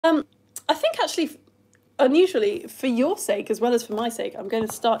I think actually, unusually, for your sake as well as for my sake, I'm going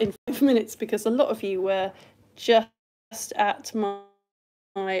to start in 5 minutes because a lot of you were just at my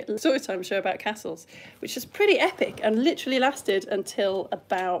storytime show about castles, which is pretty epic and literally lasted until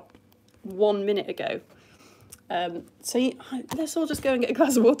about 1 minute ago. So let's all just go and get a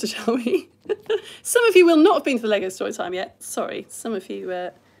glass of water, shall we? Some of you will not have been to the Lego Storytime yet. Sorry, some of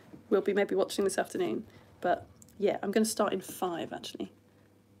you will be maybe watching this afternoon. But yeah, I'm going to start in 5 actually.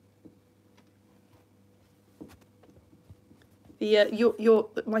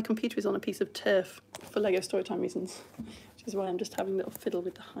 My computer is on a piece of turf for Lego Storytime reasons, which is why I'm just having a little fiddle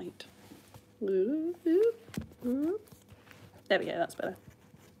with the height. There we go, that's better.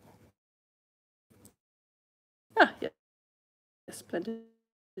 Ah, yeah, splendid.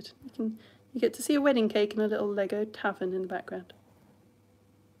 You get to see a wedding cake and a little Lego tavern in the background.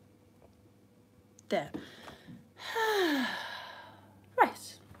 There.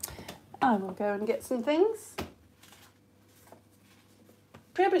 Right. I will go and get some things.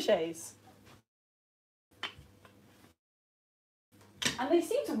 Trebuchets. And they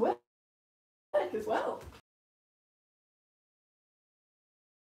seem to work as well.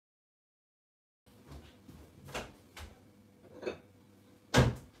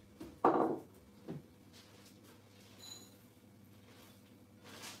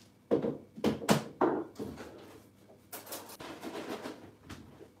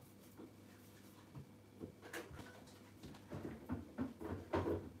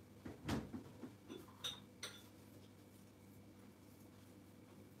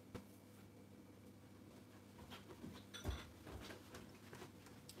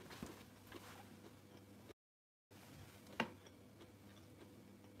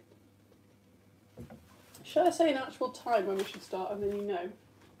 Should I say an actual time when we should start and then you know?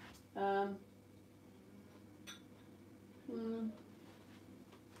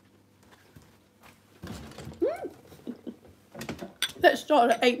 Let's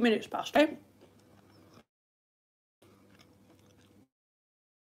start at 8 minutes past, okay?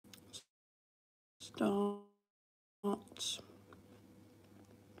 Start.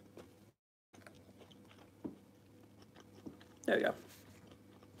 There we go.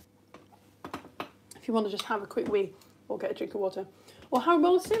 If you want to just have a quick wee or get a drink of water. Or have a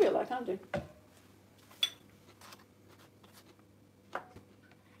bowl of cereal, I can do.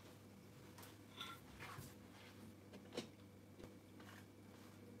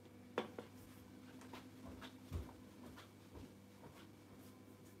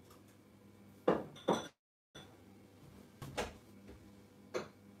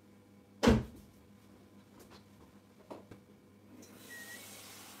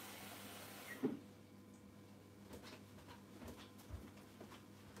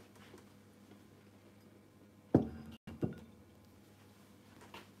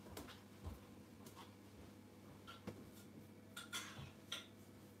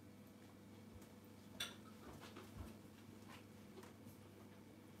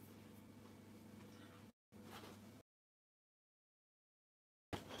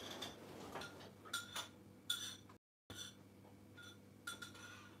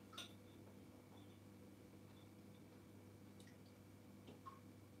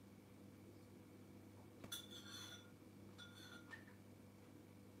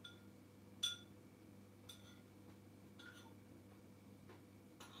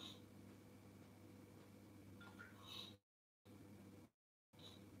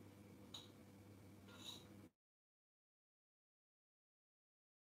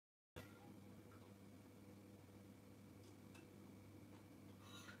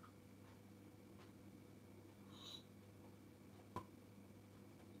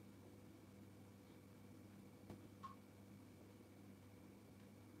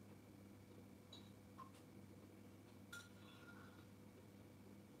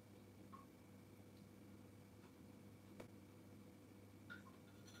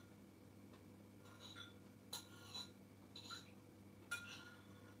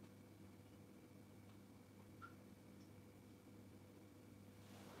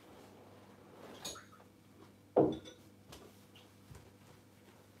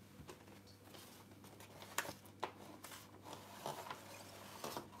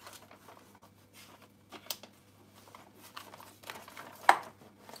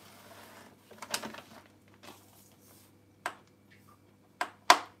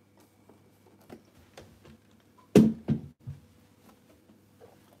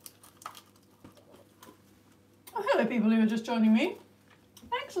 Oh, hello people who are just joining me.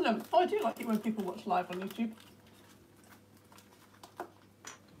 Excellent. Oh, I do like it when people watch live on YouTube.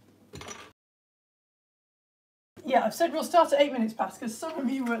 Yeah, I've said we'll start at 8 minutes past because some of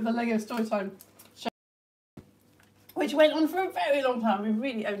you were at the Lego Storytime show, which went on for a very long time. We've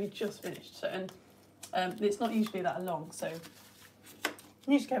really only just finished, so, and it's not usually that long, so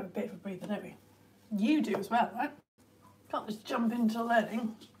we need to have a bit of a breather, don't we? You do as well, right? Can't just jump into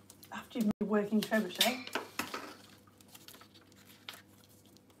learning after you've been working trebuchet.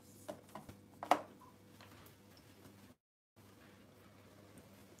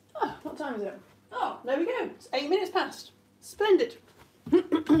 Oh, what time is it? Oh, there we go. It's 8 minutes past. Splendid.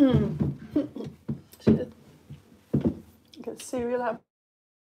 Get cereal out of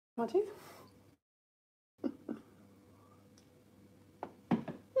my teeth.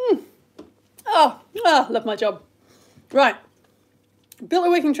 Oh, love my job. Right. Built a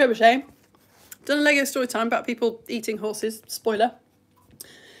working trebuchet. Done a Lego story time about people eating horses. Spoiler.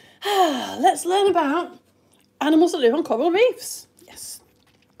 Let's learn about animals that live on coral reefs. Yes.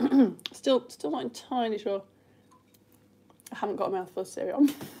 Still not entirely sure. I haven't got a mouthful of cereal.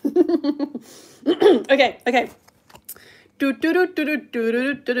 Okay.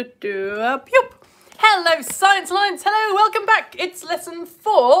 Hello, Science Lines. Hello, welcome back. It's lesson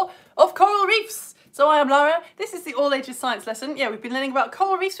 4 of coral reefs. So I am Lara. This is the all ages science lesson. Yeah, we've been learning about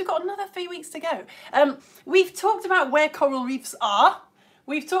coral reefs. We've got another 3 weeks to go. We've talked about where coral reefs are.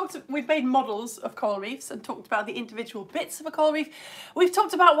 We've made models of coral reefs and talked about the individual bits of a coral reef. We've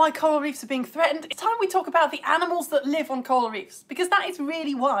talked about why coral reefs are being threatened. It's time we talk about the animals that live on coral reefs, because that is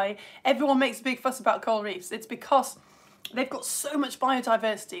really why everyone makes a big fuss about coral reefs. It's because they've got so much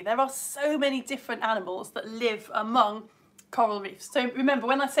biodiversity. There are so many different animals that live among coral reefs. So remember,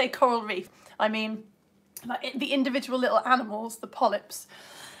 when I say coral reef, I mean like the individual little animals, the polyps,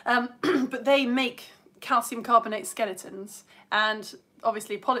 but they make calcium carbonate skeletons, and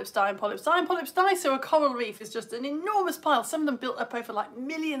obviously polyps die and polyps die and polyps die, so a coral reef is just an enormous pile, some of them built up over like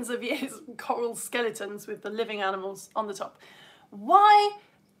millions of years, coral skeletons with the living animals on the top. Why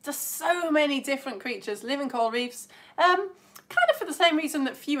do so many different creatures live in coral reefs? Kind of for the same reason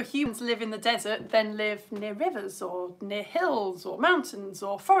that fewer humans live in the desert than live near rivers or near hills or mountains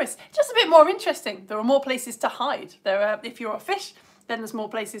or forests. Just a bit more interesting. There are more places to hide. If you're a fish, then there's more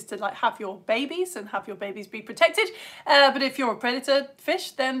places to like have your babies and have your babies be protected. But if you're a predator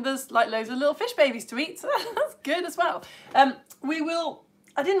fish, then there's like loads of little fish babies to eat. So that's good as well. I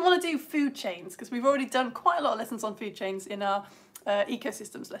didn't want to do food chains because we've already done quite a lot of lessons on food chains in our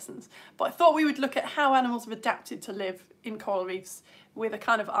ecosystems lessons. But I thought we would look at how animals have adapted to live in coral reefs with a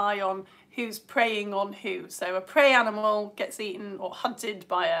kind of eye on who's preying on who. So a prey animal gets eaten or hunted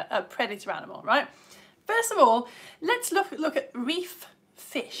by a predator animal, right? First of all, let's look at reef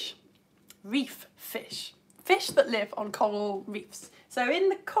fish. Reef fish. Fish that live on coral reefs. So in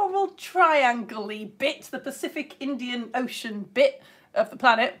the coral triangle-y bit, the Pacific Indian Ocean bit of the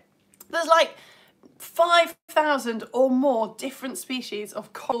planet, there's like 5,000 or more different species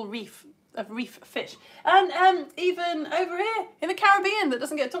of coral reef fish. And even over here in the Caribbean that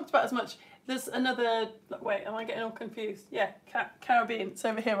doesn't get talked about as much, there's another, wait, am I getting all confused? Yeah, Caribbean, it's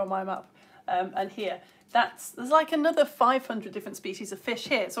over here on my map. And here, there's like another 500 different species of fish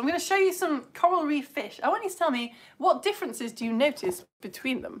here. So I'm going to show you some coral reef fish. I want you to tell me, what differences do you notice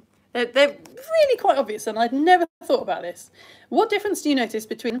between them? They're really quite obvious, and I'd never thought about this. What difference do you notice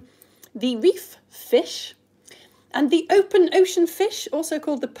between the reef fish and the open ocean fish, also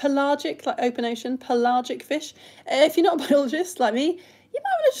called the pelagic, like open ocean, pelagic fish? If you're not a biologist like me, you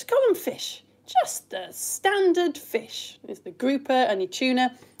might want to just call them fish. Just a standard fish. There's the grouper and your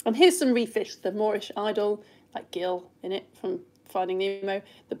tuna. And here's some reef fish. The Moorish idol, like gill in it from Finding Nemo.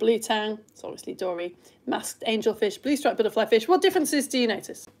 The blue tang, it's obviously Dory. Masked angelfish, blue striped butterfly fish. What differences do you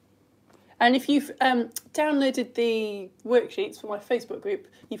notice? And if you've downloaded the worksheets for my Facebook group,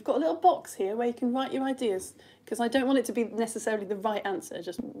 you've got a little box here where you can write your ideas, because I don't want it to be necessarily the right answer,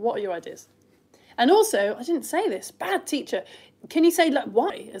 just what are your ideas? And also, I didn't say this, bad teacher, can you say like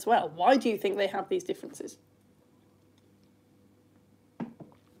why as well? Why do you think they have these differences?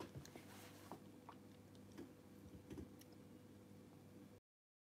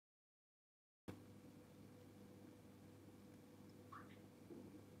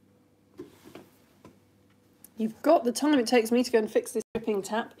 You've got the time it takes me to go and fix this dripping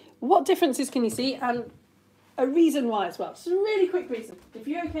tap. What differences can you see? And a reason why as well. Just a really quick reason. If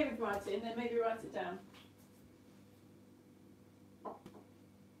you're okay with writing, then maybe write it down.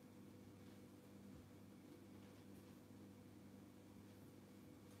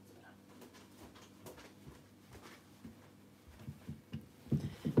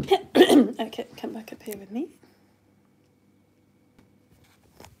 Okay, come back up here with me.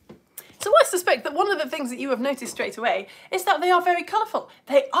 So I suspect that one of the things that you have noticed straight away is that they are very colourful.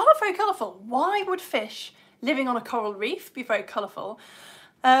 They are very colourful. Why would fish living on a coral reef, be very colourful.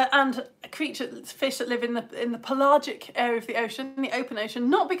 And fish that live in the pelagic area of the ocean, in the open ocean,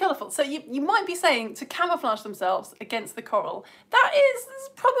 not be colourful. So you might be saying to camouflage themselves against the coral. That is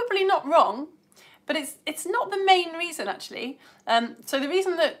probably not wrong, but it's not the main reason actually. So the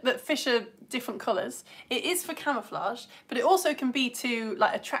reason that fish are different colours, it is for camouflage, but it also can be to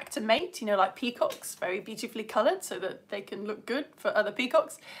like attract a mate, you know, like peacocks, very beautifully coloured so that they can look good for other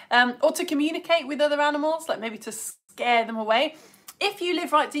peacocks, or to communicate with other animals, like maybe to scare them away. If you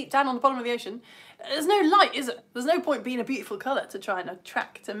live right deep down on the bottom of the ocean, there's no light, is it? There's no point being a beautiful colour to try and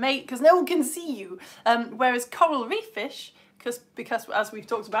attract a mate because no one can see you. Whereas coral reef fish, because as we've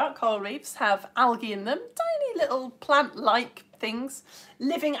talked about, coral reefs have algae in them, tiny little plant-like things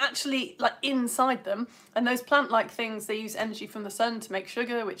living actually like inside them, and those plant-like things, they use energy from the sun to make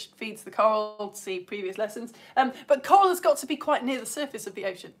sugar, which feeds the coral. See previous lessons. But coral has got to be quite near the surface of the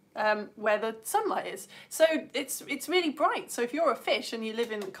ocean, where the sunlight is, so it's really bright. So if you're a fish and you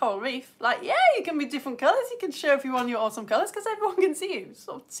live in the coral reef, like, yeah, you can be different colours, you can show everyone your awesome colours because everyone can see you.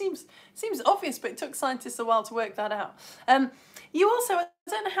 Sort of seems obvious, but it took scientists a while to work that out. You also, I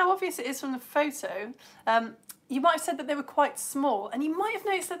don't know how obvious it is from the photo, you might have said that they were quite small, and you might have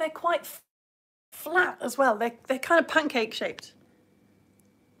noticed that they're quite flat as well. They're kind of pancake shaped.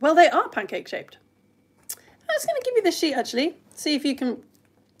 Well, they are pancake shaped. I was going to give you this sheet actually, see if you can.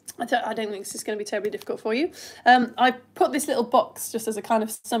 I don't think this is going to be terribly difficult for you. I put this little box just as a kind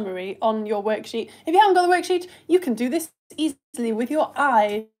of summary on your worksheet. If you haven't got the worksheet, you can do this easily with your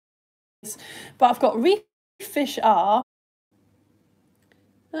eyes. But I've got reef fish are.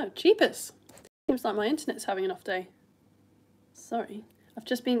 Oh, jeepers. Seems like my internet's having an off day. Sorry. I've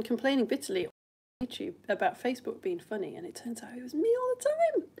just been complaining bitterly on YouTube about Facebook being funny, and it turns out it was me all the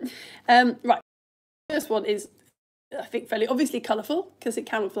time. Right. First one is, I think, fairly obviously colourful because it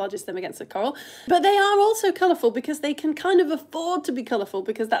camouflages them against the coral. But they are also colourful because they can kind of afford to be colourful,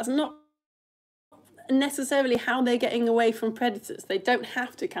 because that's not necessarily how they're getting away from predators. They don't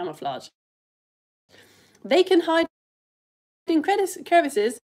have to camouflage. They can hide in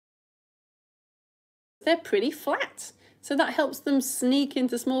crevices. They're pretty flat, so that helps them sneak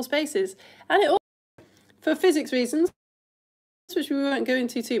into small spaces. And it also, for physics reasons, which we won't go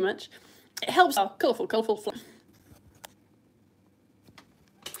into too much, it helps. Oh, colourful, flat.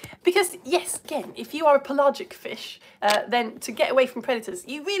 Because, yes, again, if you are a pelagic fish, then to get away from predators,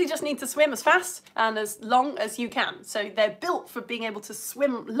 you really just need to swim as fast and as long as you can. So they're built for being able to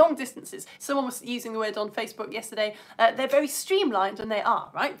swim long distances. Someone was using the word on Facebook yesterday. They're very streamlined, and they are,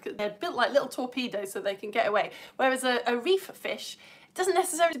 right? They're built like little torpedoes so they can get away. Whereas a reef fish doesn't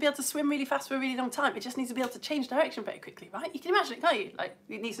necessarily be able to swim really fast for a really long time. It just needs to be able to change direction very quickly, right? You can imagine it, can't you? Like,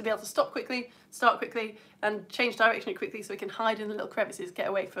 it needs to be able to stop quickly, start quickly, and change direction quickly so it can hide in the little crevices, get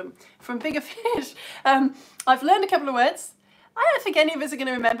away from bigger fish. I've learned a couple of words. I don't think any of us are going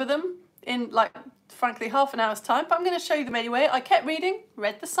to remember them in, like, frankly, half an hour's time, but I'm going to show you them anyway. I kept reading,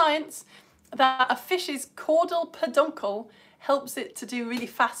 read the science, that a fish's caudal peduncle helps it to do really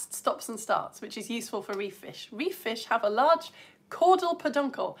fast stops and starts, which is useful for reef fish. Reef fish have a large caudal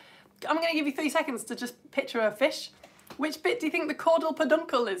peduncle. I'm going to give you 3 seconds to just picture a fish. Which bit do you think the caudal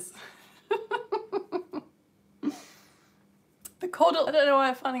peduncle is? The caudal, I don't know why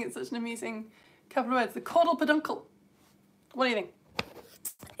I'm finding it such an amusing couple of words. The caudal peduncle. What do you think?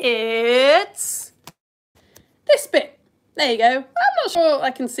 It's this bit. There you go. I'm not sure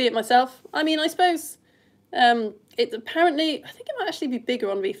I can see it myself. I mean, I suppose it apparently, I think it might actually be bigger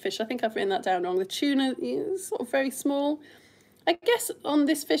on reef fish. I think I've written that down wrong. The tuna is sort of very small. I guess on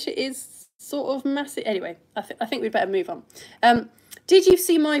this fish it is sort of massive. Anyway, I think we'd better move on. Did you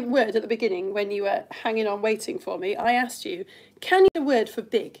see my word at the beginning when you were hanging on waiting for me? I asked you, can you use a word for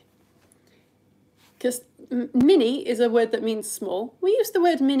big? Because mini is a word that means small. We use the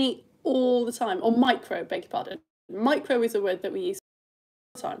word mini all the time, or micro, beg your pardon. Micro is a word that we use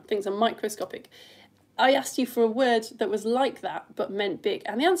all the time. Things are microscopic. I asked you for a word that was like that but meant big,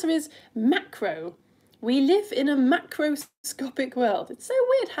 and the answer is macro. We live in a macroscopic world. It's so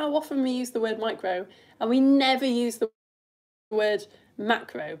weird how often we use the word micro and we never use the word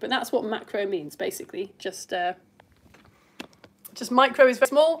macro, but that's what macro means, basically. Just micro is very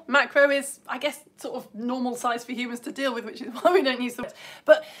small, macro is, I guess, sort of normal size for humans to deal with, which is why we don't use the word.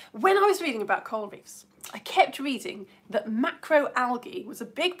 But when I was reading about coral reefs, I kept reading that macroalgae was a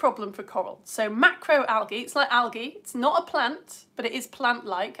big problem for coral. So macroalgae, it's like algae, it's not a plant, but it is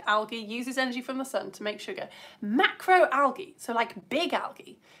plant-like. Algae uses energy from the sun to make sugar. Macroalgae, so like big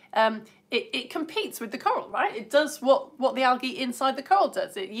algae, it competes with the coral, right? It does what the algae inside the coral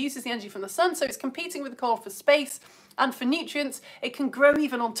does. It uses the energy from the sun, so it's competing with the coral for space. And for nutrients, it can grow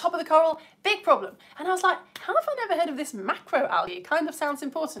even on top of the coral. Big problem. And I was like, how have I never heard of this macroalgae? It kind of sounds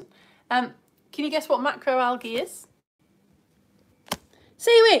important. Can you guess what macroalgae is?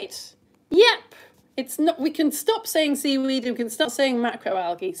 Seaweed. Yep. It's not. We can stop saying seaweed and we can start saying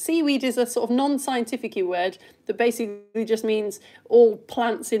macroalgae. Seaweed is a sort of non-scientific word that basically just means all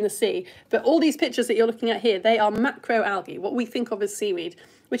plants in the sea. But all these pictures that you're looking at here, they are macroalgae, what we think of as seaweed,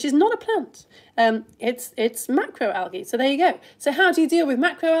 which is not a plant. It's macroalgae. So there you go. So how do you deal with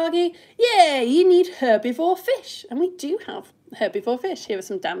macroalgae? Yeah, you need herbivore fish. And we do have herbivore fish. Here are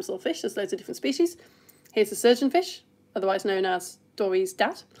some damselfish. There's loads of different species. Here's a surgeonfish, otherwise known as Dory's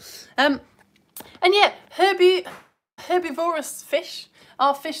dad. And yeah, herbivorous fish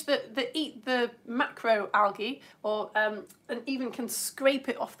are fish that eat the macroalgae or and even can scrape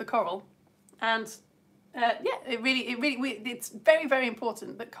it off the coral. And yeah, it's very, very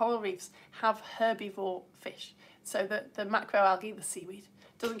important that coral reefs have herbivore fish so that the macroalgae, the seaweed,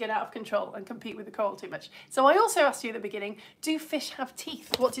 doesn't get out of control and compete with the coral too much. So I also asked you at the beginning, do fish have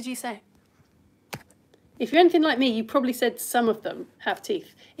teeth? What did you say? If you're anything like me, you probably said some of them have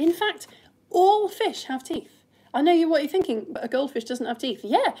teeth. In fact, all fish have teeth. I know what you're thinking, but a goldfish doesn't have teeth.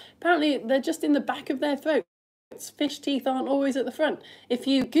 Yeah, apparently they're just in the back of their throats. Fish teeth aren't always at the front. If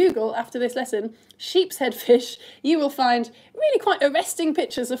you Google after this lesson, sheep's head fish, you will find really quite arresting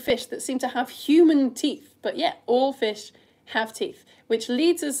pictures of fish that seem to have human teeth. But yeah, all fish have teeth, which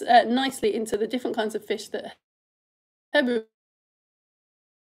leads us nicely into the different kinds of fish that have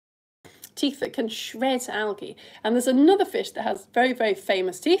teeth that can shred algae. And there's another fish that has very, very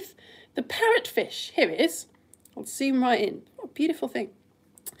famous teeth. The parrotfish, here it is. I'll zoom right in. What a beautiful thing.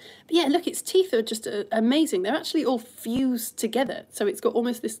 But yeah, look, its teeth are just amazing. They're actually all fused together. So it's got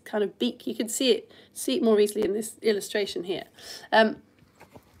almost this kind of beak. You can see it more easily in this illustration here.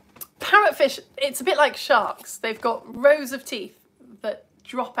 Parrotfish, it's a bit like sharks. They've got rows of teeth that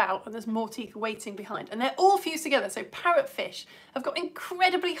drop out and there's more teeth waiting behind. And they're all fused together. So parrotfish have got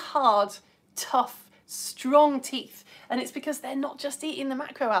incredibly hard, tough, strong teeth. And it's because they're not just eating the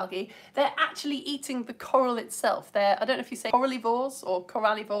macroalgae, they're actually eating the coral itself. I don't know if you say corallivores or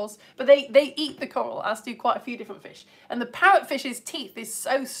corallivores, but they eat the coral, as do quite a few different fish. And the parrotfish's teeth is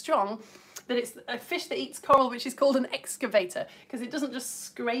so strong that it's a fish that eats coral, which is called an excavator, because it doesn't just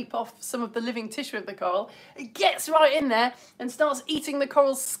scrape off some of the living tissue of the coral, it gets right in there and starts eating the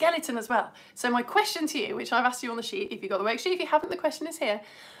coral's skeleton as well. So my question to you, which I've asked you on the sheet, if you've got the worksheet, if you haven't, the question is here.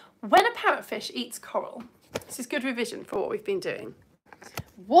 When a parrotfish eats coral, this is good revision for what we've been doing,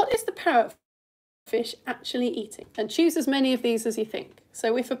 what is the parrotfish actually eating? And choose as many of these as you think.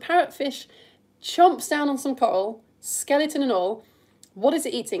 So if a parrotfish chomps down on some coral, skeleton and all, what is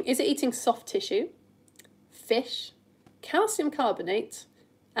it eating? Is it eating soft tissue, fish, calcium carbonate,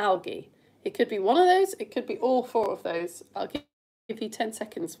 algae? It could be one of those, it could be all four of those. I'll give you 10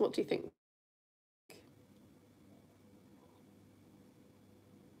 seconds. What do you think?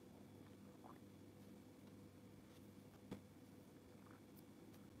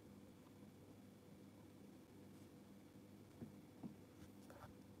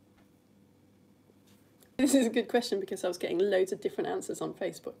 This is a good question because I was getting loads of different answers on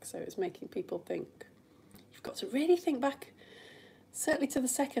Facebook, so it's making people think. You've got to really think back, certainly to the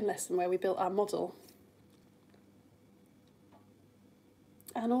second lesson where we built our model,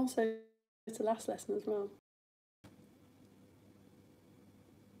 and also to last lesson as well.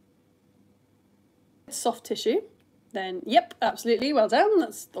 Soft tissue, then yep, absolutely, well done.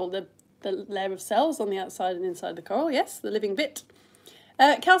 That's all the layer of cells on the outside and inside the coral, yes, the living bit.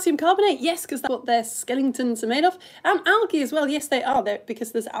 Calcium carbonate, yes, because that's what their skeletons are made of. And algae as well, yes, they are there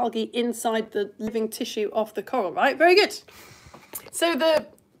because there's algae inside the living tissue of the coral, right? Very good. So the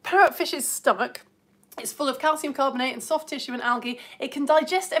parrotfish's stomach is full of calcium carbonate and soft tissue and algae. It can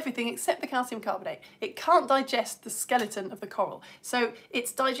digest everything except the calcium carbonate. It can't digest the skeleton of the coral. So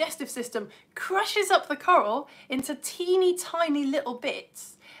its digestive system crushes up the coral into teeny tiny little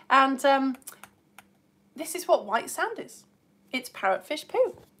bits. And this is what white sand is. It's parrotfish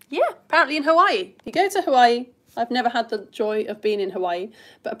poo. Yeah, apparently in Hawaii. If you go to Hawaii, I've never had the joy of being in Hawaii,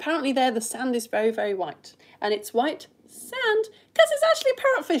 but apparently there the sand is very, very white. And it's white sand because it's actually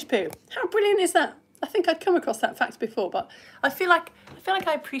parrotfish poo. How brilliant is that? I think I'd come across that fact before, but I feel like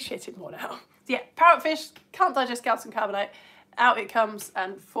I appreciate it more now. Yeah, parrotfish can't digest calcium carbonate. Out it comes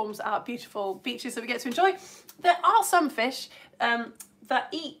and forms our beautiful beaches that we get to enjoy. There are some fish that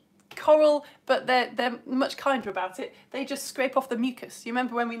eat coral, but they're much kinder about it. They just scrape off the mucus. You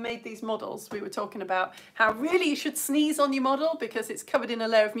remember when we made these models, we were talking about how really you should sneeze on your model because it's covered in a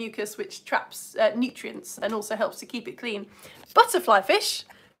layer of mucus which traps nutrients and also helps to keep it clean. Butterfly fish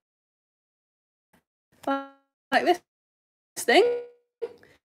like this thing,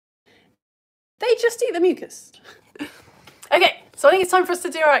 they just eat the mucus. Okay, so I think it's time for us to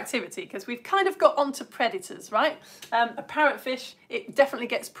do our activity because we've kind of got onto predators, right? A parrotfish, it definitely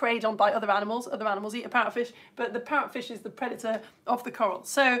gets preyed on by other animals. Other animals eat a parrotfish, but the parrotfish is the predator of the coral.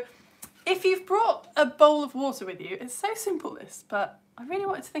 So if you've brought a bowl of water with you, it's so simple this, but I really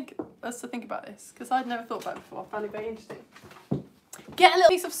wanted us to think about this because I'd never thought about it before. I found it very interesting. Get a little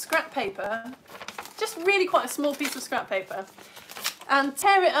piece of scrap paper, just really quite a small piece of scrap paper, and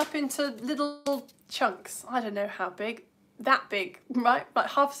tear it up into little chunks. I don't know how big. That big, right? Like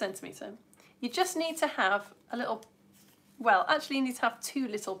 ½ centimetre. You just need to have a little, well, actually you need to have 2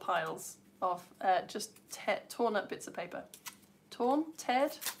 little piles of just torn up bits of paper.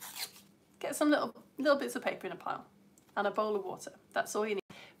 Teared. Get some little bits of paper in a pile and a bowl of water. That's all you need.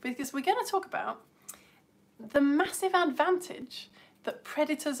 Because we're going to talk about the massive advantage that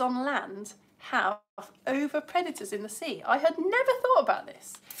predators on land have over predators in the sea. I had never thought about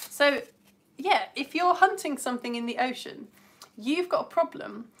this. So yeah, if you're hunting something in the ocean, you've got a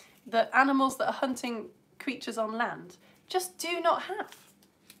problem that animals that are hunting creatures on land just do not have.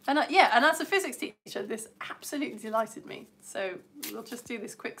 And and as a physics teacher, this absolutely delighted me. So we'll just do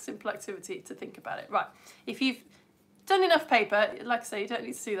this quick, simple activity to think about it. Right, if you've done enough paper, like I say, you don't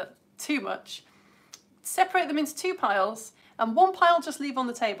need to do that too much. Separate them into 2 piles, and 1 pile just leave on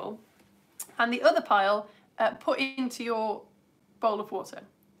the table, and the other pile put into your bowl of water.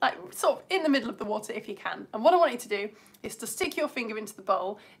 Like sort of in the middle of the water if you can. And what I want you to do is to stick your finger into the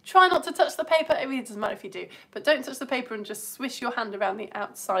bowl. Try not to touch the paper. It really doesn't matter if you do, but don't touch the paper and just swish your hand around the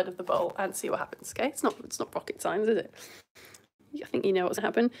outside of the bowl and see what happens. Okay, it's not rocket science, is it? I think you know what's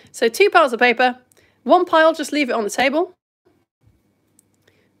going to happen. So 2 piles of paper, 1 pile just leave it on the table.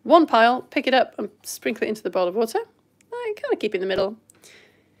 1 pile, pick it up and sprinkle it into the bowl of water. Kind of keep it in the middle.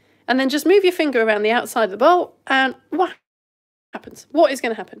 And then just move your finger around the outside of the bowl and what happens? What is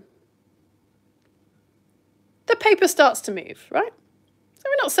going to happen? The paper starts to move, right? So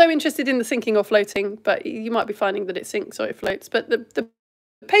we're not so interested in the sinking or floating, but you might be finding that it sinks or it floats. But the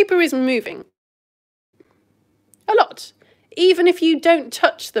paper is moving a lot. Even if you don't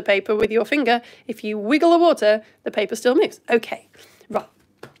touch the paper with your finger, if you wiggle the water, the paper still moves. Okay, right.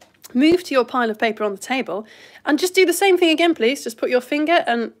 Move to your pile of paper on the table and just do the same thing again, please. Just put your finger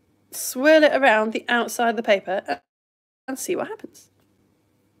and swirl it around the outside of the paper and see what happens.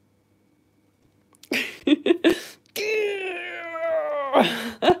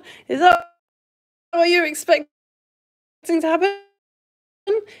 Is that what you're expecting to happen?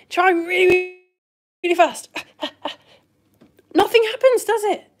 Try really, really fast. Nothing happens, does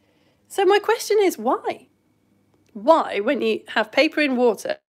it? So my question is why? Why, when you have paper in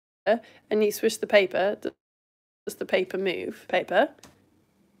water and you swish the paper, does the paper move? Paper?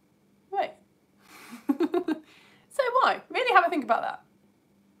 Wait. So why? Really have a think about that.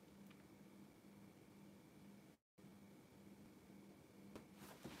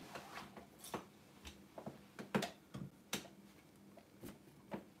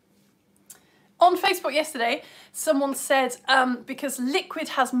 On Facebook yesterday, someone said, because liquid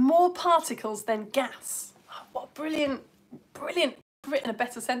has more particles than gas. Oh, what brilliant. I've written a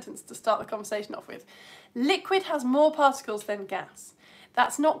better sentence to start the conversation off with. Liquid has more particles than gas.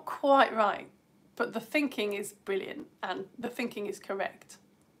 That's not quite right, but the thinking is brilliant and the thinking is correct.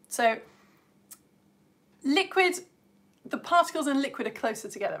 So liquid, the particles in liquid are closer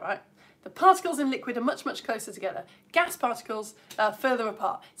together, right? The particles in liquid are much, much closer together. Gas particles are further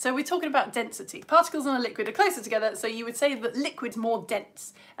apart. So we're talking about density. Particles in a liquid are closer together, so you would say that liquid's more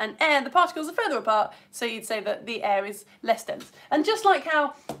dense. And air, the particles are further apart, so you'd say that the air is less dense. And just like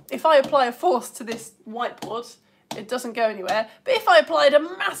how if I apply a force to this whiteboard, it doesn't go anywhere. But if I applied a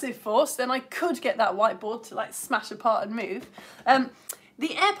massive force, then I could get that whiteboard to like smash apart and move.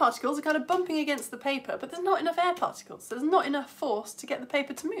 The air particles are kind of bumping against the paper, but there's not enough air particles. There's not enough force to get the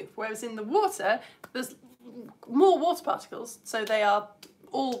paper to move. Whereas in the water, there's more water particles, so they are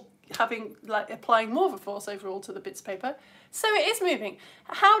all applying more of a force overall to the bits of paper. So it is moving.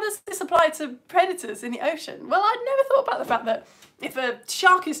 How does this apply to predators in the ocean? Well, I'd never thought about the fact that if a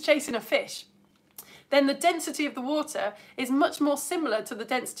shark is chasing a fish, then the density of the water is much more similar to the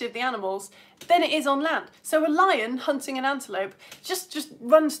density of the animals than it is on land. So a lion hunting an antelope just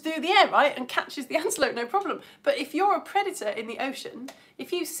runs through the air, right, and catches the antelope, no problem. But if you're a predator in the ocean,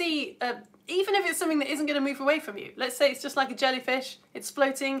 if you see, even if it's something that isn't going to move away from you, let's say it's just like a jellyfish, it's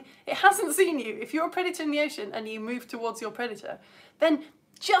floating, it hasn't seen you. If you're a predator in the ocean and you move towards your predator, then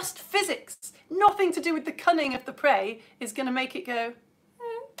just physics, nothing to do with the cunning of the prey, is going to make it go,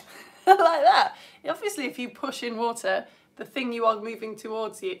 like that. Obviously, if you push in water, the thing you are moving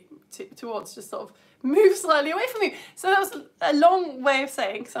towards you towards just sort of move slightly away from you. So that was a long way of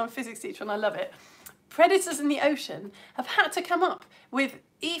saying, because I'm a physics teacher and I love it, predators in the ocean have had to come up with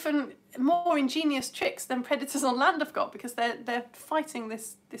even more ingenious tricks than predators on land have got, because they're fighting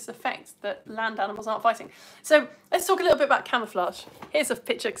this effect that land animals aren't fighting. So let's talk a little bit about camouflage. Here's a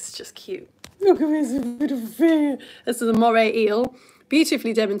picture, because it's just cute. Look at this, a bit of fear. This is a moray eel,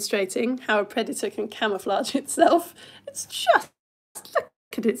 beautifully demonstrating how a predator can camouflage itself. It's just, look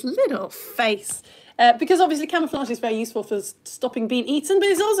at its little face. Because obviously camouflage is very useful for stopping being eaten, but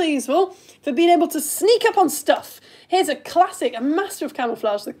it's also useful for being able to sneak up on stuff. Here's a classic, a master of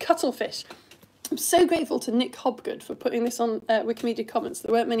camouflage, the cuttlefish. I'm so grateful to Nick Hobgood for putting this on Wikimedia Commons.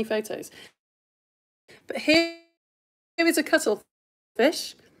 There weren't many photos. But here is a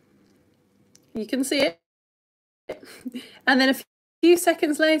cuttlefish. You can see it. And then a few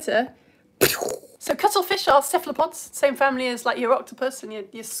seconds later, so cuttlefish are cephalopods, same family as like your octopus and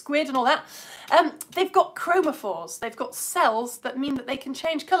your squid and all that. They've got chromophores. They've got cells that mean that they can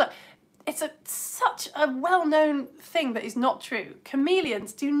change colour. It's such a well-known thing that is not true.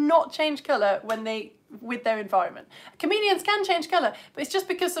 Chameleons do not change colour with their environment. Chameleons can change colour, but it's just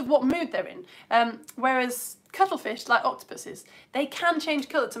because of what mood they're in. Whereas cuttlefish, like octopuses, they can change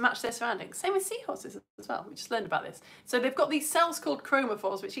colour to match their surroundings. Same with seahorses as well. We just learned about this. So they've got these cells called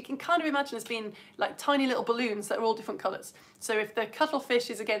chromophores, which you can kind of imagine as being like tiny little balloons that are all different colours. So if the cuttlefish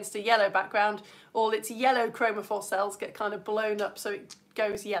is against a yellow background, all its yellow chromophore cells get kind of blown up so it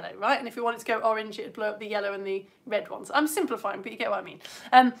goes yellow, right? And if you want it to go orange, it'd blow up the yellow and the red ones. I'm simplifying, but you get what I mean.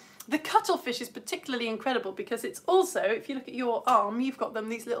 The cuttlefish is particularly incredible because it's also, if you look at your arm, you've got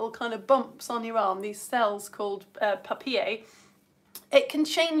these little kind of bumps on your arm, these cells called papillae. It can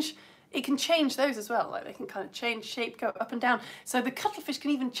change those as well, like they can kind of change shape, go up and down. So the cuttlefish can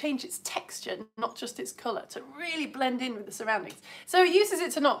even change its texture, not just its colour, to really blend in with the surroundings. So it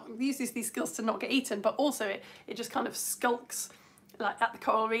uses these skills to not get eaten, but also it just kind of skulks like at the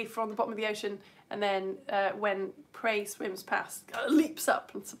coral reef or on the bottom of the ocean, and then when prey swims past, leaps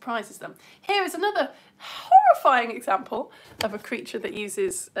up and surprises them. Here is another horrifying example of a creature that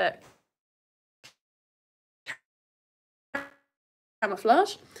uses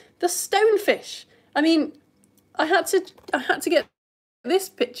camouflage. The stonefish. I mean, I had to get this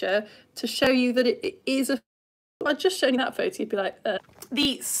picture to show you that it is a. I'd just shown you that photo, you'd be like,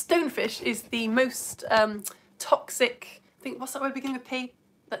 The stonefish is the most toxic. I think, what's that word beginning with P?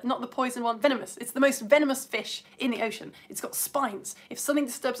 Not the poison one, venomous. It's the most venomous fish in the ocean. It's got spines. If something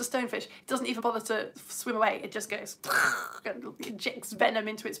disturbs a stonefish, it doesn't even bother to swim away. It just goes, injects venom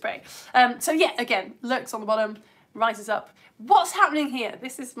into its prey. So yeah, again, lurks on the bottom, rises up. What's happening here?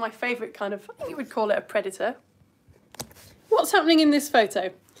 This is my favourite kind of, I think you would call it a predator. What's happening in this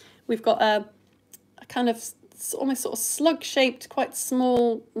photo? We've got a kind of almost sort of slug-shaped, quite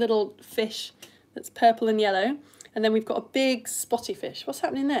small little fish that's purple and yellow. And then we've got a big spotty fish. What's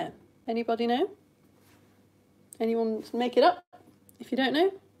happening there? Anybody know? Anyone make it up if you don't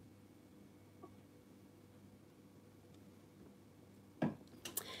know?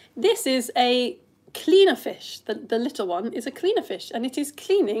 This is a cleaner fish. The little one is a cleaner fish, and it is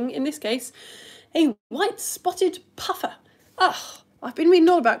cleaning, in this case, a white spotted puffer. Ah, I've been reading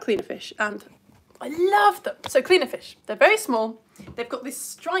all about cleaner fish and I love them. So cleaner fish, they're very small. They've got this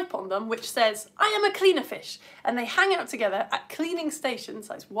stripe on them which says, I am a cleaner fish. And they hang out together at cleaning stations,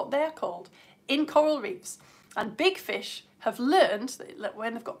 that's what they're called, in coral reefs. And big fish have learned that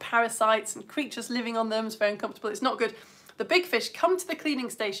when they've got parasites and creatures living on them, it's very uncomfortable, it's not good. The big fish come to the cleaning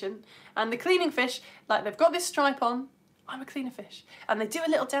station, and the cleaning fish, like they've got this stripe on, I'm a cleaner fish. And they do a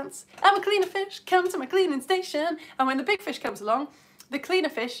little dance, I'm a cleaner fish, come to my cleaning station. And when the big fish comes along, the cleaner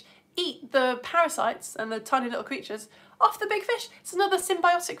fish eat the parasites and the tiny little creatures off the big fish. It's another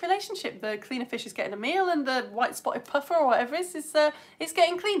symbiotic relationship. The cleaner fish is getting a meal and the white spotted puffer or whatever it is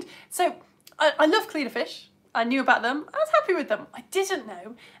getting cleaned. So I love cleaner fish. I knew about them. I was happy with them. I didn't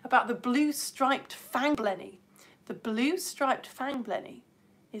know about the blue striped fang blenny. The blue striped fang blenny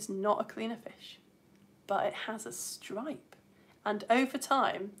is not a cleaner fish, but it has a stripe. And over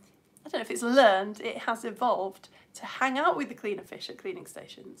time, I don't know if it's learned, it has evolved to hang out with the cleaner fish at cleaning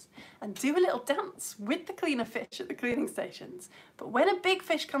stations and do a little dance with the cleaner fish at the cleaning stations. But when a big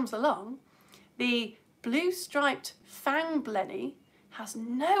fish comes along, the blue striped fang blenny has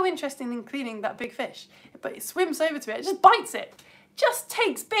no interest in cleaning that big fish, but it swims over to it, it just bites it, just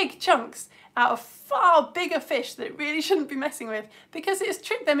takes big chunks out of far bigger fish that it really shouldn't be messing with because it's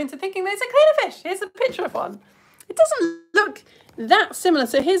tricked them into thinking there's a cleaner fish. Here's a picture of one. It doesn't look that similar.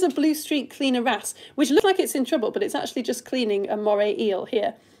 So here's a blue streak cleaner wrasse, which looks like it's in trouble, but it's actually just cleaning a moray eel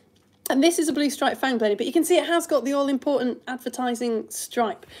here. And this is a blue stripe fang blenny, but you can see it has got the all-important advertising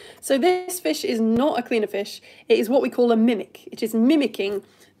stripe. So this fish is not a cleaner fish. It is what we call a mimic. It is mimicking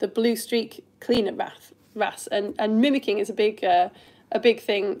the blue streak cleaner wrasse. And mimicking is a big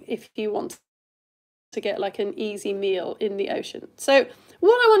thing if you want to get like an easy meal in the ocean. So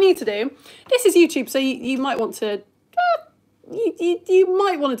what I want you to do, this is YouTube, so you might want to, you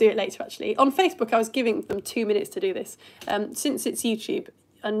might want to do it later actually. On Facebook I was giving them 2 minutes to do this. Since it's YouTube,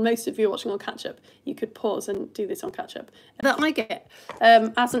 and most of you are watching on catch-up, you could pause and do this on catch-up. That I get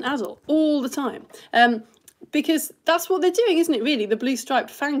as an adult all the time. Because that's what they're doing, isn't it, really? The blue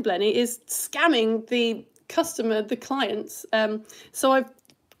striped fang blenny is scamming the customer, the clients. So I've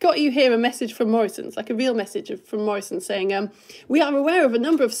got you here a message from Morrison's, like a real message from Morrison's saying, we are aware of a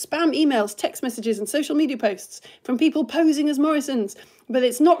number of spam emails, text messages and social media posts from people posing as Morrison's, but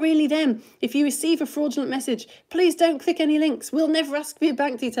it's not really them. If you receive a fraudulent message, please don't click any links. We'll never ask for your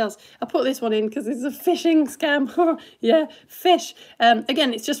bank details. I put this one in because it's a phishing scam. Yeah, fish.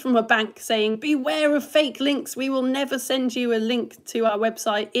 Again, it's just from a bank saying, beware of fake links. We will never send you a link to our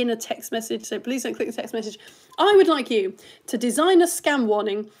website in a text message, so please don't click the text message. I would like you to design a scam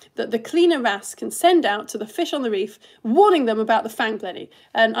warning that the cleaner wrasse can send out to the fish on the reef, warning them about the fang blenny.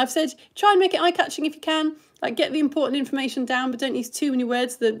 And I've said, try and make it eye-catching if you can. Like, get the important information down, but don't use too many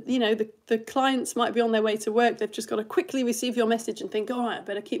words. The clients might be on their way to work. They've just got to quickly receive your message and think, all right, I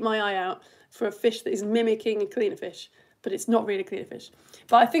better keep my eye out for a fish that is mimicking a cleaner fish, but it's not really a cleaner fish.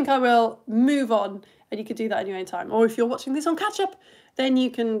 But I think I will move on, and you could do that in your own time. Or if you're watching this on catch-up, then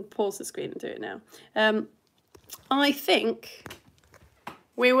you can pause the screen and do it now. I think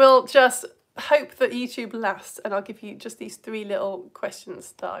we will just hope that YouTube lasts, and I'll give you just these 3 little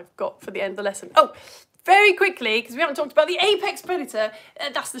questions that I've got for the end of the lesson. Oh, very quickly, because we haven't talked about the apex predator,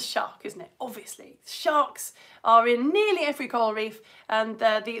 that's the shark, isn't it? Obviously. Sharks are in nearly every coral reef, and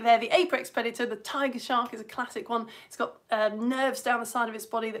they're the apex predator. The tiger shark is a classic one. It's got nerves down the side of its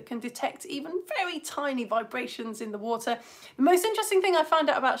body that can detect even very tiny vibrations in the water. The most interesting thing I found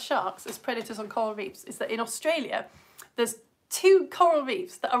out about sharks as predators on coral reefs is that in Australia, there's 2 coral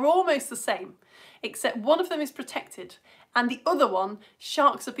reefs that are almost the same, except one of them is protected, and the other one,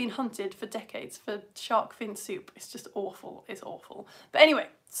 sharks have been hunted for decades for shark fin soup. It's just awful, it's awful. But anyway,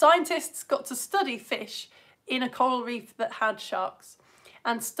 scientists got to study fish in a coral reef that had sharks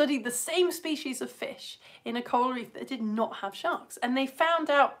and studied the same species of fish in a coral reef that did not have sharks. And they found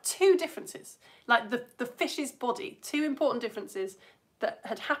out 2 differences, like the fish's body, 2 important differences that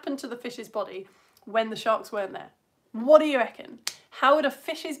had happened to the fish's body when the sharks weren't there. What do you reckon? How would a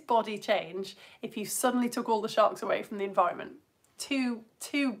fish's body change if you suddenly took all the sharks away from the environment? Two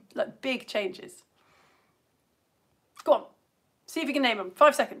like big changes. Go on, see if you can name them.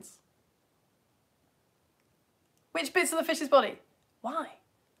 5 seconds. Which bits of the fish's body? Why?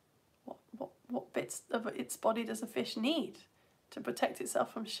 What bits of its body does a fish need to protect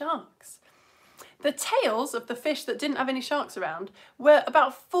itself from sharks? The tails of the fish that didn't have any sharks around were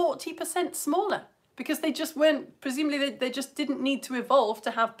about 40% smaller, because they just weren't, presumably they just didn't need to evolve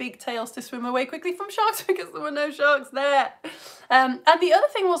to have big tails to swim away quickly from sharks because there were no sharks there. And the other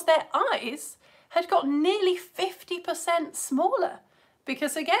thing was their eyes had got nearly 50% smaller,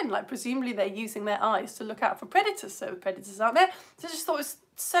 because again, like presumably they're using their eyes to look out for predators, so predators aren't there. So I just thought it was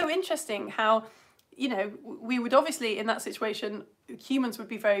so interesting how, you know, we would obviously in that situation, humans would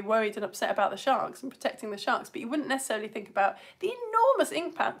be very worried and upset about the sharks and protecting the sharks, but you wouldn't necessarily think about the enormous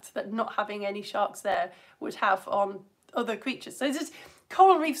impact that not having any sharks there would have on other creatures. So it's just,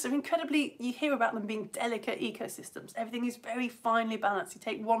 coral reefs are incredibly, you hear about them being delicate ecosystems. Everything is very finely balanced. You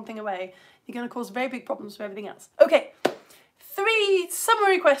take one thing away, you're going to cause very big problems for everything else. Okay, 3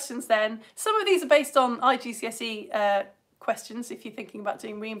 summary questions then. Some of these are based on IGCSE questions if you're thinking about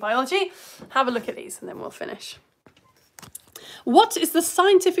doing marine biology. Have a look at these and then we'll finish. What is the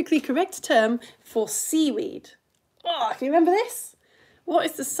scientifically correct term for seaweed? Oh, can you remember this? What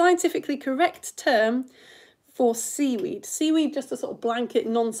is the scientifically correct term for seaweed? Seaweed, just a sort of blanket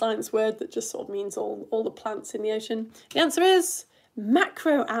non-science word that just sort of means all the plants in the ocean. The answer is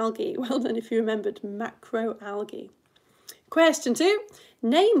macroalgae. Well done if you remembered macroalgae. Question 2.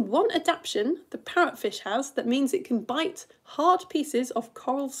 Name one adaptation the parrotfish has that means it can bite hard pieces of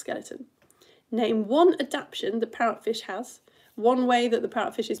coral skeleton. Name one adaptation the parrotfish has, one way that the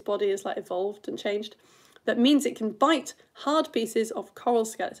parrotfish's body is like evolved and changed, that means it can bite hard pieces of coral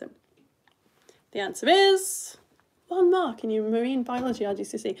skeleton. The answer is 1 mark in your marine biology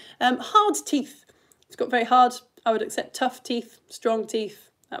IGCSE. Hard teeth. It's got very hard, I would accept tough teeth, strong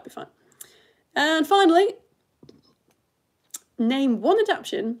teeth, that'd be fine. And finally, name one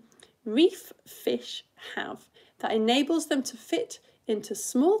adaptation reef fish have that enables them to fit into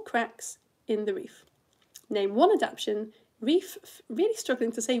small cracks in the reef. Name one adaptation really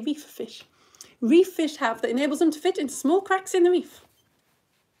struggling to say reef fish have that enables them to fit into small cracks in the reef.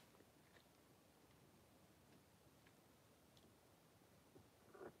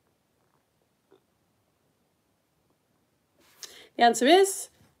 The answer is,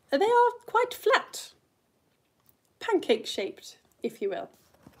 they are quite flat. Pancake shaped, if you will.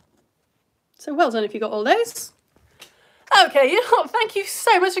 So well done if you got all those. Okay, you know what? Thank you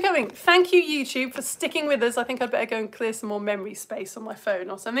so much for coming. Thank you, YouTube, for sticking with us. I think I'd better go and clear some more memory space on my phone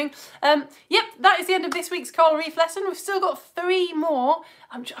or something. Yep, that is the end of this week's coral reef lesson. We've still got 3 more.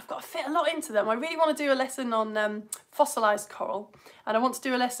 I've got to fit a lot into them. I really want to do a lesson on fossilised coral, and I want to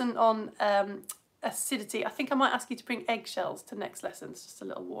do a lesson on acidity. I think I might ask you to bring eggshells to next lessons. Just a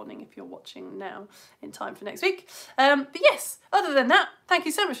little warning if you're watching now in time for next week. But yes, other than that, thank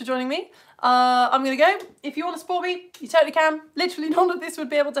you so much for joining me. I'm going to go. If you want to support me, you totally can. Literally none of this would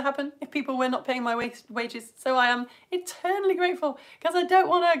be able to happen if people were not paying my wages. So I am eternally grateful because I don't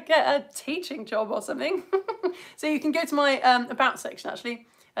want to get a teaching job or something. So you can go to my about section actually.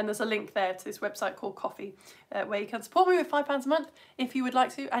 And there's a link there to this website called Coffee, where you can support me with £5 a month if you would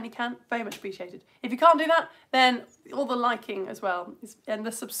like to, and you can, very much appreciated. If you can't do that, then all the liking as well, and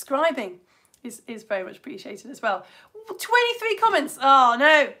the subscribing is very much appreciated as well. 23 comments, oh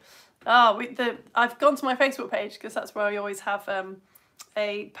no. I've gone to my Facebook page, because that's where I always have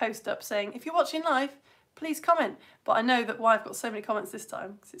a post up saying, if you're watching live, please comment. But I know that why I've got so many comments this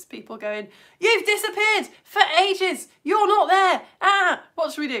time, because it's people going, you've disappeared for ages, you're not there,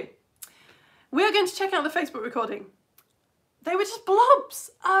 what should we do? We're going to check out the Facebook recording. They were just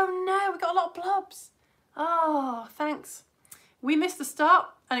blobs. Oh no, we got a lot of blobs. Oh, thanks. We missed the start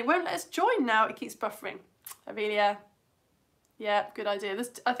and it won't let us join now, it keeps buffering. Amelia, yeah, good idea.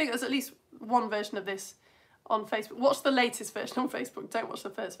 I think there's at least one version of this on Facebook. Watch the latest version on Facebook. Don't watch the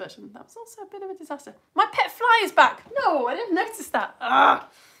first version. That was also a bit of a disaster. My pet fly is back. No, I didn't notice that.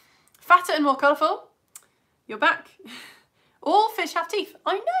 Fatter and more colourful. You're back. All fish have teeth.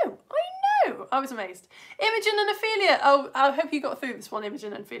 I know. I was amazed. Imogen and Ophelia. Oh, I hope you got through this one,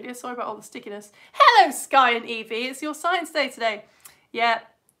 Imogen and Ophelia. Sorry about all the stickiness. Hello, Sky and Evie. It's your science day today. Yeah,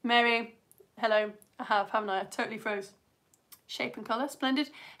 Mary. Hello. I have, haven't I? I totally froze. Shape and colour, splendid.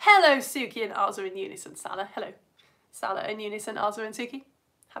 Hello, Suki and Arza in unison. Salah, hello. Salah in unison, Arza and Suki.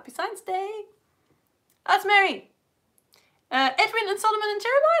 Happy Science Day. That's Mary. Edwin and Solomon and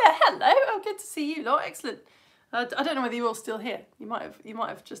Jeremiah. Hello. Oh, good to see you lot. Excellent. I don't know whether you're all still here. You might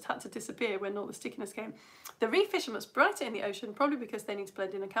have just had to disappear when all the stickiness came. The reef fish are much brighter in the ocean, probably because they need to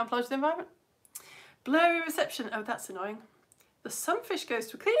blend in and camouflage the environment. Blurry reception. Oh, that's annoying. The sunfish goes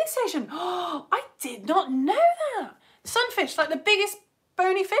to a cleaning station. Oh, I did not know that. Sunfish, like the biggest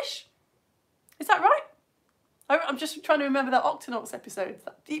bony fish? Is that right? I'm just trying to remember that Octonauts episode.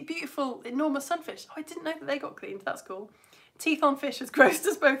 That beautiful, enormous sunfish. Oh, I didn't know that they got cleaned. That's cool. Teeth on fish has grossed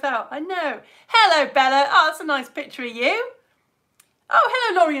us both out. I know. Hello, Bella. Oh, that's a nice picture of you. Oh,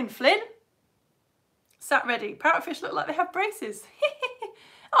 hello, Laurie and Flynn. Sat ready. Parrotfish look like they have braces.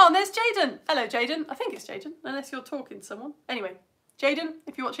 Oh, and there's Jaden. Hello, Jaden. I think it's Jaden, unless you're talking to someone. Anyway, Jaden,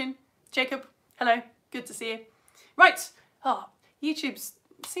 if you're watching. Jacob, hello. Good to see you. Right, YouTube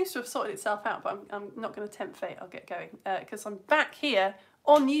seems to have sorted itself out, but I'm not going to tempt fate. I'll get going because I'm back here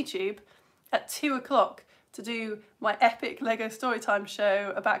on YouTube at 2 o'clock to do my epic Lego Storytime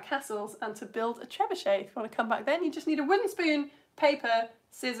show about castles and to build a trebuchet. If you want to come back then, you just need a wooden spoon, paper,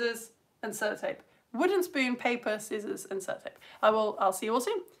 scissors and sellotape. Wooden spoon, paper, scissors and sellotape. I'll see you all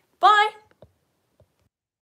soon. Bye!